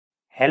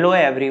Hello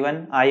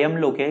everyone, I am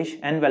Lokesh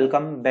and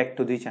welcome back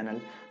to the channel.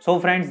 So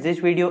friends, this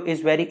video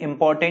is very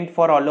important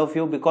for all of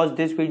you because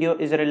this video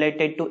is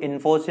related to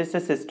Infosys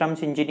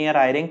Systems Engineer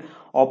hiring,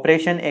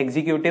 Operation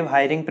Executive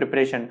hiring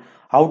preparation.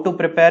 How to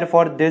prepare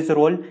for this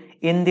role.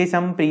 In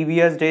some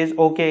previous days,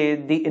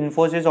 the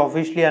Infosys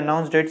officially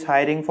announced its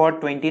hiring for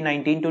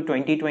 2019 to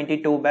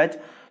 2022 batch.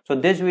 So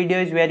this video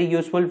is very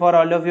useful for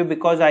all of you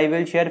because I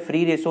will share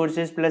free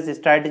resources plus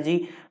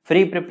strategy,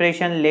 free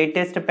preparation,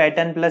 latest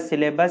pattern plus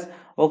syllabus.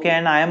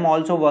 And I am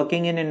also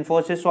working in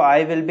Infosys, so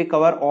I will be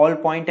cover all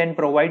point and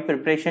provide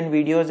preparation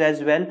videos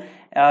as well.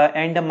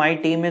 And my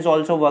team is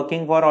also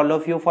working for all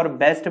of you for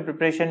best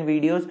preparation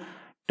videos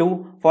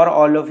for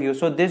all of you.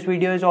 So this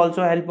video is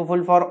also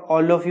helpful for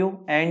all of you,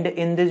 and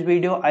in this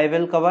video I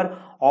will cover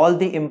all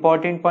the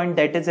important point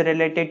that is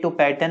related to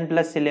pattern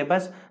plus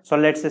syllabus. So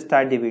let's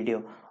start the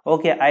video.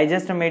 I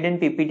just made in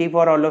PPT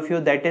for all of you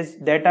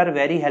that are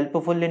very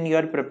helpful in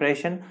your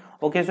preparation.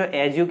 So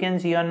as you can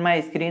see on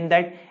my screen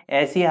that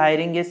SE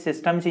hiring is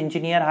systems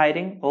engineer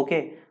hiring.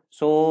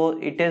 So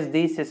it is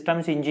the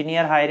systems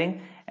engineer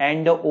hiring,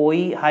 and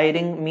OE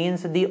hiring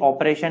means the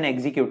operation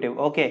executive.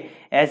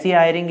 SE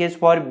hiring is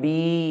for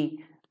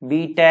btech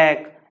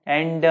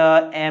and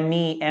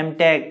ME,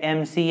 mtech,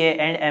 MCA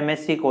and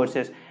MSc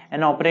courses,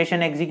 and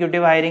operation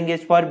executive hiring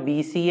is for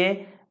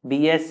BCA,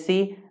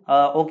 BSc,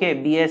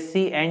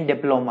 BSc and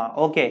diploma.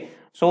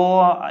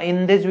 So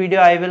in this video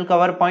I will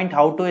cover point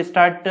how to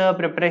start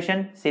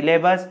preparation,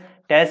 syllabus,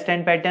 test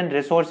and pattern,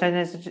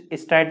 resources and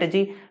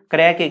strategy,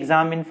 crack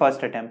exam in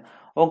first attempt.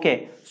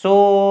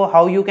 So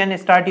how you can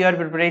start your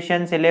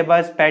preparation,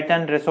 syllabus,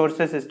 pattern,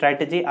 resources,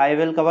 strategy, I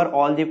will cover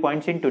all the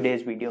points in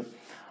today's video.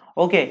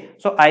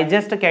 So I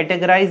just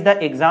categorize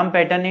the exam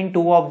pattern in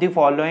two of the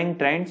following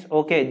trends.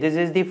 This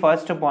is the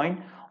first point.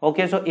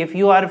 So if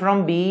you are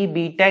from BE,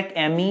 btech,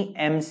 ME,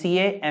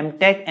 MCA,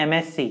 mtech,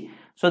 MSc,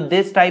 so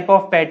this type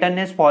of pattern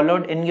is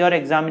followed in your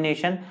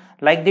examination.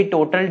 Like the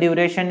total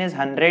duration is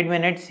 100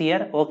 minutes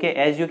here.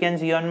 As you can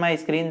see on my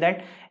screen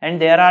that,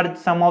 and there are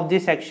some of the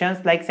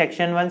sections like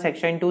section 1,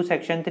 section 2,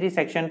 section 3,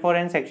 section 4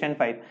 and section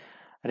 5.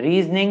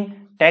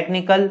 Reasoning,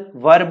 technical,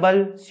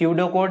 verbal,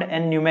 pseudocode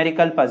and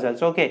numerical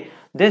puzzles.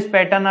 This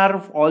pattern are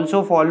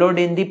also followed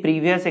in the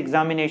previous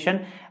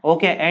examination.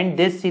 And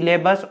this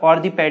syllabus or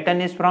the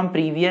pattern is from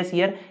previous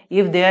year.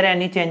 If there are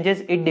any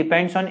changes, it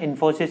depends on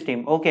Infosys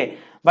team.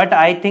 But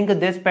I think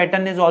this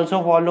pattern is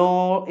also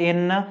follow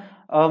in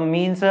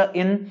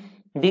in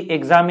the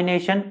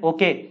examination.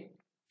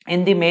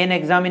 In the main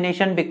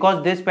examination,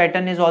 because this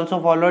pattern is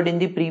also followed in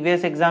the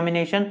previous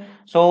examination,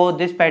 so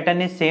this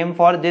pattern is same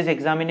for this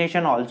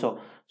examination also.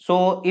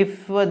 So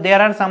if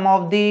there are some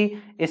of the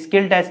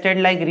skill tested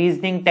like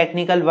reasoning,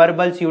 technical,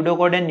 verbal,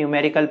 pseudocode and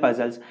numerical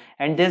puzzles,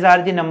 and these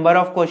are the number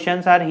of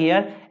questions are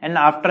here, and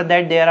after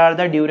that there are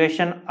the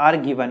duration are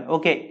given.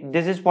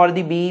 This is for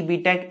the BE,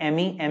 btech,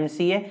 ME,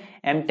 MCA,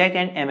 mtech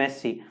and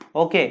MSc.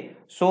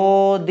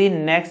 So the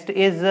next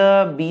is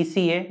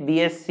BCA,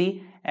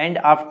 BSc, and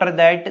after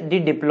that the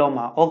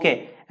diploma.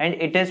 And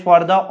it is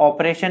for the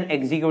operation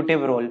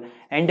executive role,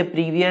 and the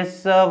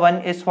previous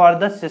one is for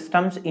the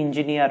systems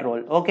engineer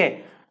role.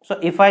 So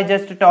if I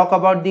just talk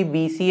about the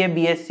BCA,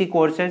 BSc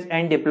courses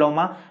and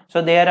diploma, so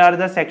there are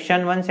the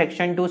section 1,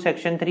 section 2,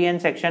 section 3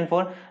 and section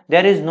 4.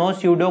 There is no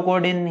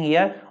pseudocode in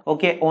here.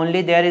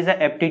 Only there is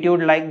a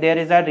aptitude, like there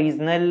is a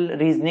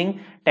reasoning,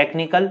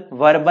 technical,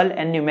 verbal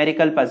and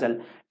numerical puzzle.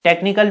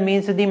 Technical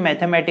means the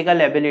mathematical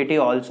ability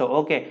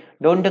also.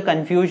 Don't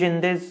confuse in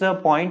this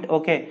point.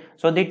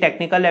 So the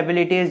technical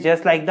ability is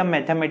just like the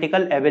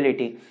mathematical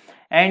ability,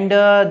 and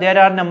there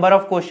are number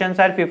of questions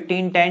are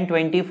 15, 10,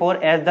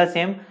 24 as the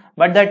same,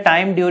 but the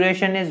time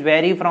duration is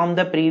vary from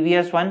the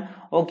previous one.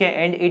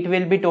 And it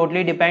will be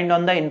totally depend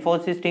on the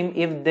Infosys team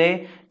if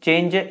they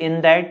change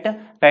in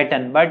that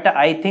pattern, but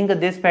I think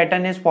this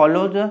pattern is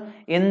followed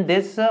in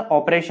this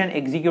operation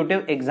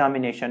executive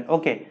examination.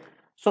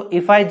 So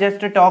if I just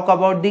talk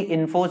about the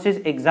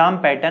Infosys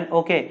exam pattern,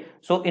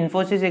 so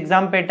Infosys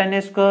exam pattern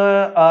is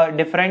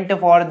different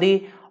for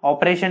the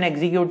operation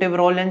executive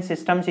role and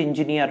systems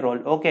engineer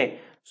role.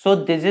 So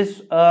this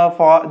is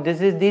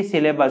the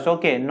syllabus,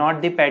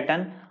 not the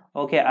pattern.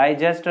 I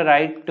just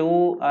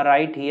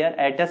write here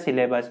at a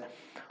syllabus.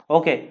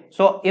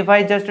 So if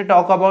I just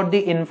talk about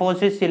the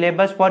Infosys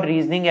syllabus for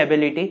reasoning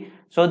ability,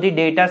 so the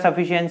data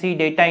sufficiency,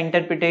 data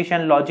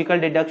interpretation, logical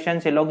deduction,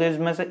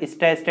 syllogisms,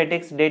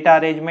 statistics, data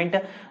arrangement,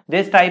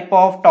 this type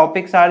of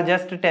topics are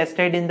just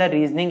tested in the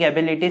reasoning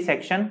ability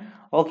section.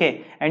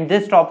 And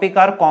this topic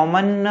are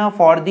common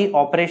for the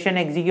operation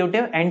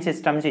executive and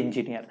systems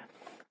engineer.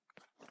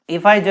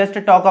 If I just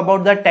talk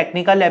about the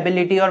technical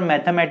ability or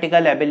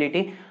mathematical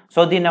ability,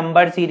 so the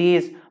number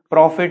series,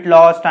 profit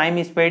loss,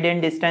 time, speed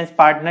and distance,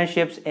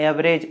 partnerships,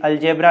 average,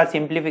 algebra,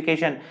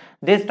 simplification,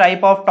 this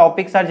type of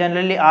topics are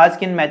generally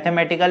asked in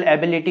mathematical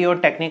ability or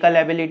technical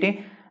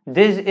ability.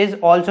 This is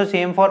also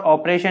same for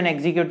operation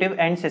executive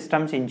and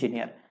systems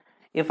engineer.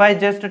 If I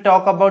just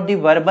talk about the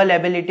verbal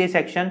ability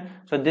section,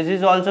 so this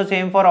is also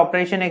same for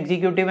operation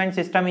executive and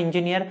system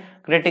engineer,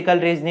 critical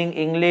reasoning,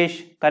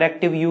 English,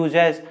 corrective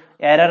uses,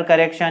 error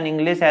correction,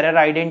 English error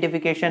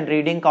identification,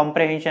 reading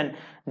comprehension,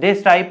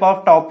 this type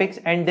of topics,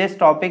 and these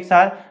topics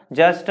are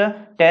just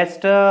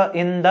test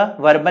in the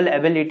verbal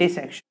ability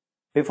section.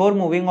 Before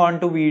moving on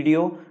to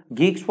video,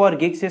 Geeks for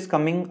Geeks is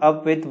coming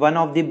up with one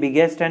of the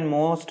biggest and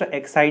most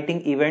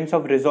exciting events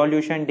of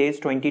Resolution Days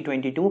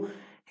 2022.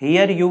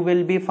 Here you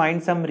will be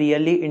find some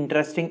really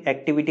interesting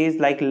activities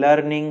like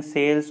learning,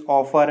 sales,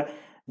 offer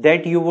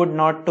that you would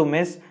not to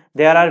miss.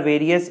 There are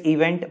various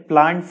events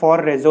planned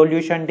for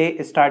Resolution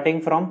Day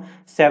starting from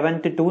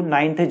 7th to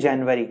 9th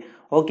January.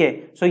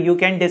 Okay, so you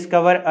can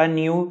discover a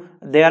new,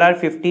 there are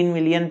 15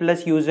 million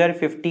plus user,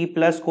 50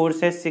 plus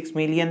courses, 6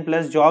 million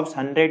plus jobs,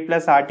 100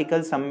 plus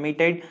articles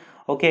submitted,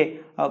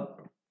 okay,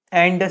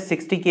 and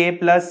 60k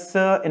plus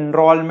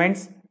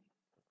enrollments.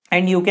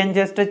 And you can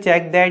just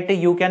check that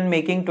you can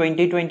making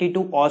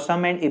 2022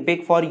 awesome and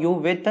epic for you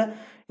with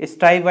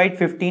Style-wide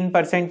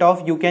 15%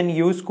 off. You can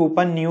use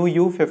coupon new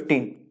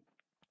U15.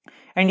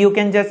 And you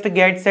can just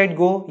get set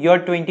go. Your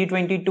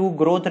 2022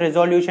 growth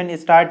resolution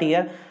start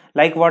here.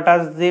 Like what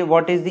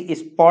is the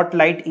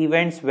spotlight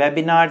events,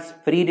 webinars,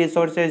 free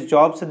resources,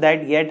 jobs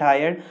that get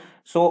hired.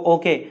 So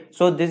okay,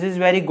 so this is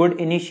very good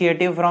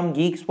initiative from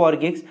Geeks for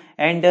Geeks,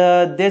 and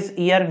this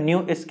year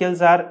new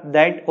skills are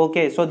that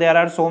okay, so there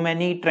are so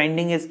many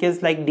trending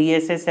skills like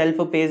DSA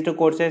self-paced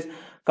courses,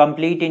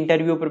 complete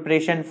interview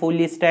preparation,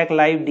 full stack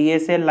live,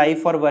 DSA live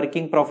for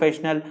working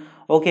professional,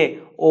 okay,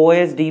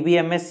 OS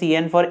DBMS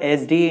CN for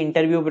SD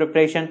interview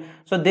preparation.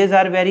 So these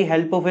are very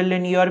helpful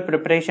in your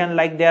preparation.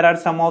 Like there are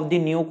some of the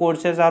new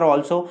courses are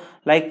also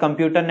like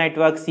computer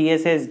network,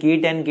 CSS,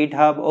 Git and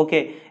GitHub,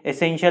 okay,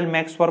 essential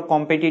max for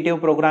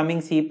competitive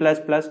programming, C++,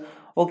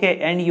 okay,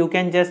 and you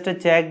can just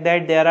check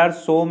that there are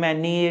so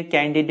many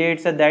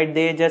candidates that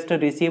they just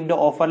received the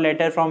offer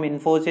letter from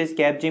Infosys,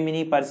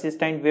 Capgemini,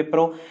 Persistent,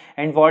 Wipro,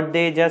 and what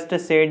they just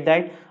said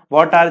that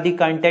what are the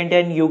content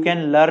and you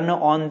can learn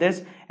on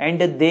this, and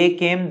they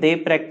came, they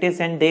practiced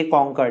and they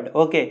conquered.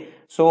 Okay,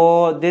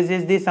 so this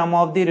is the some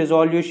of the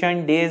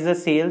resolution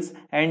days sales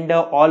and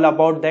all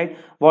about that.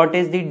 What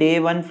is the day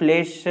one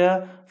flash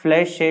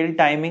sale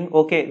timing?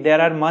 Okay, there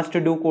are must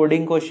do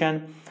coding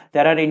question,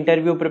 there are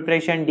interview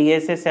preparation,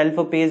 DSA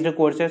self-paced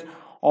courses.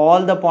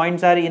 All the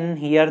points are in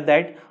here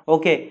that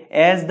okay,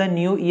 as the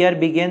new year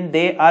begin,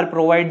 they are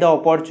provide the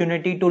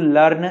opportunity to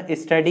learn,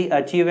 study,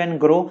 achieve and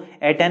grow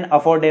at an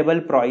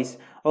affordable price.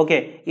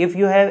 Okay, if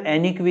you have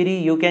any query,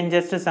 you can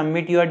just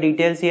submit your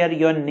details here,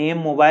 your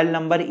name, mobile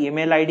number,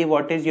 email ID,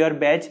 what is your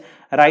batch,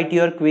 write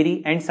your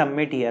query and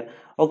submit here.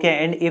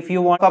 Okay, and if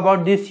you want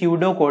about this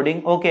pseudo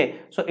coding, okay,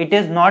 so it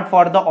is not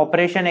for the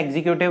operation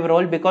executive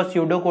role, because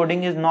pseudo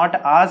coding is not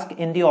asked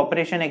in the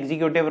operation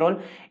executive role,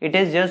 it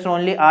is just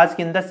only asked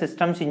in the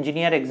systems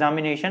engineer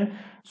examination.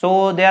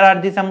 So there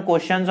are some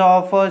questions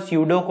of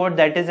pseudo code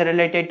that is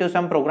related to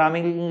some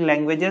programming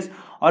languages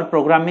or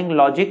programming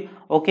logic.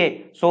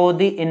 Okay, so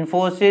the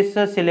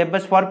Infosys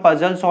syllabus for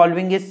puzzle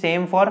solving is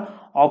same for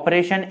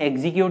operation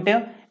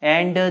executive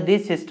and the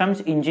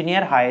systems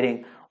engineer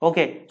hiring.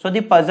 Okay, so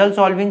the puzzle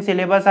solving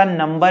syllabus are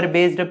number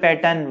based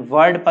pattern,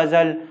 word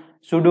puzzle,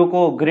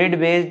 Sudoku, grid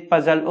based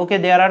puzzle. Okay,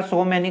 there are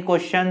so many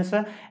questions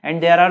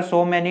and there are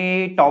so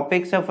many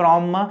topics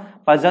from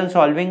puzzle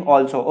solving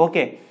also.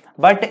 Okay,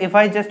 but if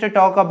I just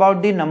talk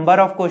about the number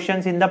of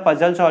questions in the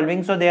puzzle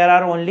solving, so there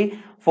are only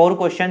 4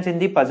 questions in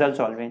the puzzle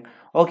solving.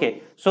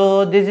 Okay,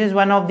 so this is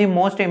one of the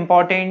most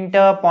important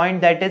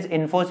point, that is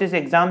Infosys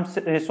exams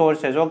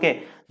resources.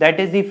 Okay, that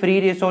is the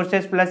free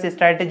resources plus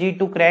strategy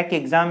to crack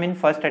exam in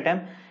first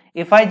attempt.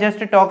 If I just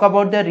talk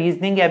about the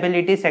reasoning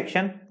ability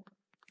section,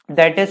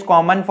 that is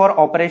common for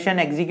operation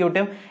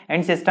executive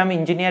and system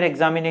engineer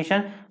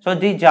examination. So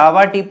the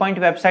Java T-Point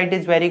website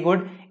is very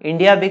good,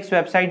 India Bix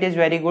website is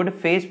very good,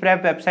 Face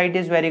Prep website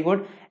is very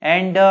good,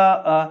 and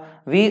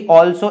we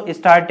also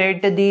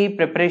started the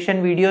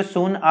preparation videos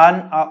soon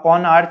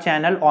on our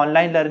channel,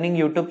 online learning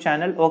YouTube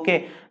channel.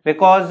 Okay,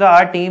 because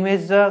our team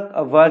is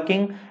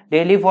working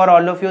daily for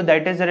all of you,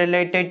 that is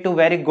related to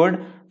very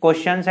good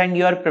questions and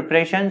your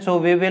preparation. So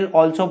we will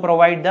also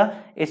provide the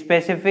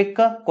specific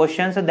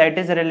questions that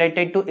is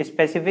related to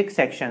specific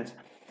sections.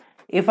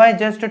 If I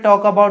just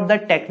talk about the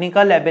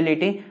technical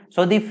ability,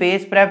 so the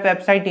Face Prep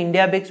website,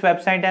 India Bix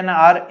website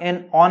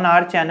and on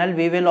our channel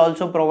we will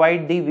also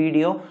provide the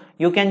video.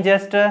 You can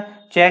just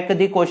check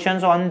the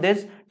questions on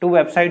this 2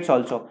 websites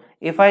also.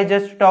 If I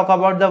just talk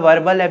about the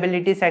verbal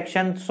ability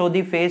section, so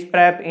the Face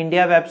Prep,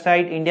 India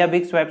website, India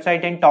Bix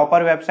website and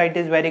Topper website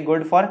is very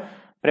good for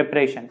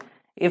preparation.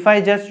 If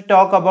I just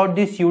talk about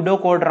the pseudo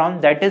code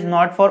round, that is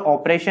not for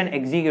operation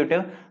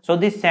executive. So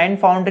the Sand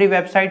Foundry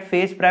website,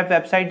 Face Prep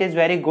website is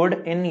very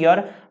good in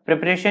your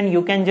preparation.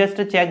 You can just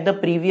check the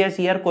previous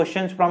year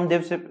questions from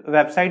these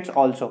websites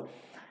also.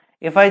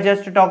 If I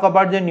just talk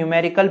about the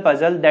numerical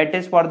puzzle, that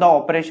is for the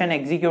operation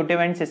executive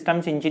and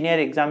systems engineer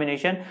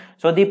examination.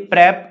 So the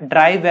Prep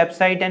Drive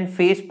website and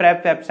Face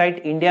Prep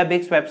website, India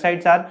Bix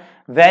websites are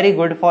very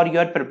good for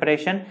your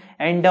preparation,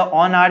 and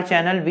on our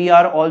channel we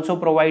are also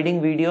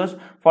providing videos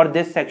for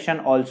this section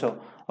also.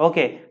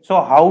 Okay,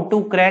 so how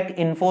to crack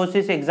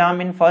Infosys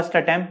exam in first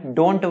attempt?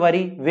 Don't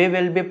worry, we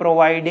will be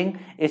providing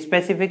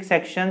specific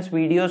sections,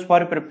 videos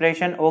for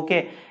preparation.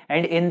 Okay,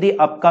 and in the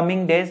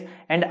upcoming days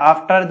and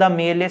after the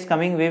mail is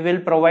coming, we will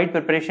provide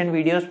preparation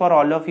videos for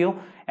all of you,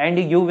 and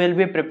you will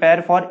be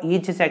prepared for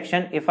each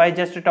section. If I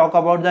just talk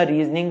about the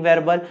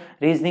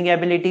reasoning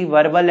ability,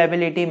 verbal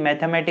ability,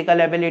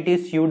 mathematical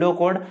ability, pseudo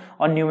code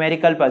or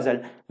numerical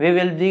puzzle, we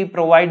will be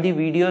provide the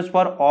videos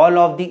for all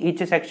of the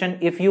each section.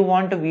 If you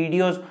want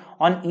videos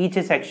on each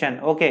section,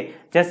 okay,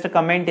 just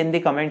comment in the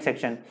comment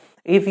section.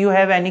 If you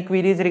have any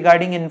queries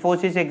regarding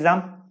Infosys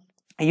exam,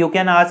 you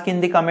can ask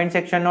in the comment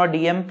section or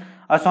DM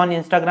us on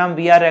Instagram.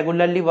 We are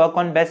regularly work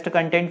on best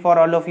content for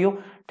all of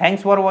you.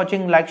 Thanks for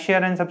watching. Like,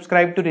 share and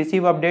subscribe to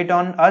receive update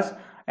on us.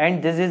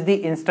 And this is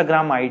the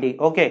Instagram ID.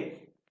 Okay,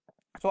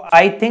 so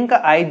I think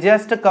I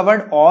just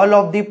covered all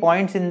of the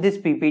points in this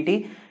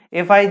PPT.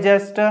 If I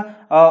just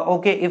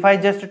if I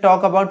just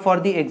talk about for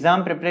the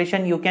exam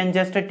preparation, you can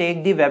just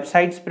take the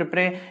websites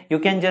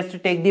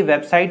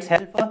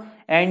help,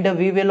 and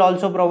we will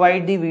also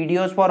provide the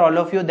videos for all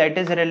of you that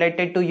is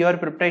related to your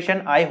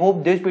preparation. I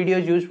hope this video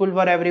is useful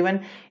for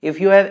everyone. If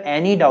you have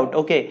any doubt,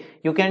 okay,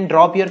 you can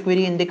drop your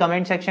query in the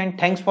comment section.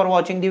 Thanks for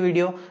watching the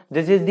video.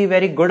 This is the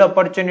very good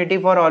opportunity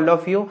for all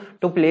of you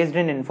to placed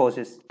in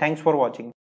Infosys. Thanks for watching.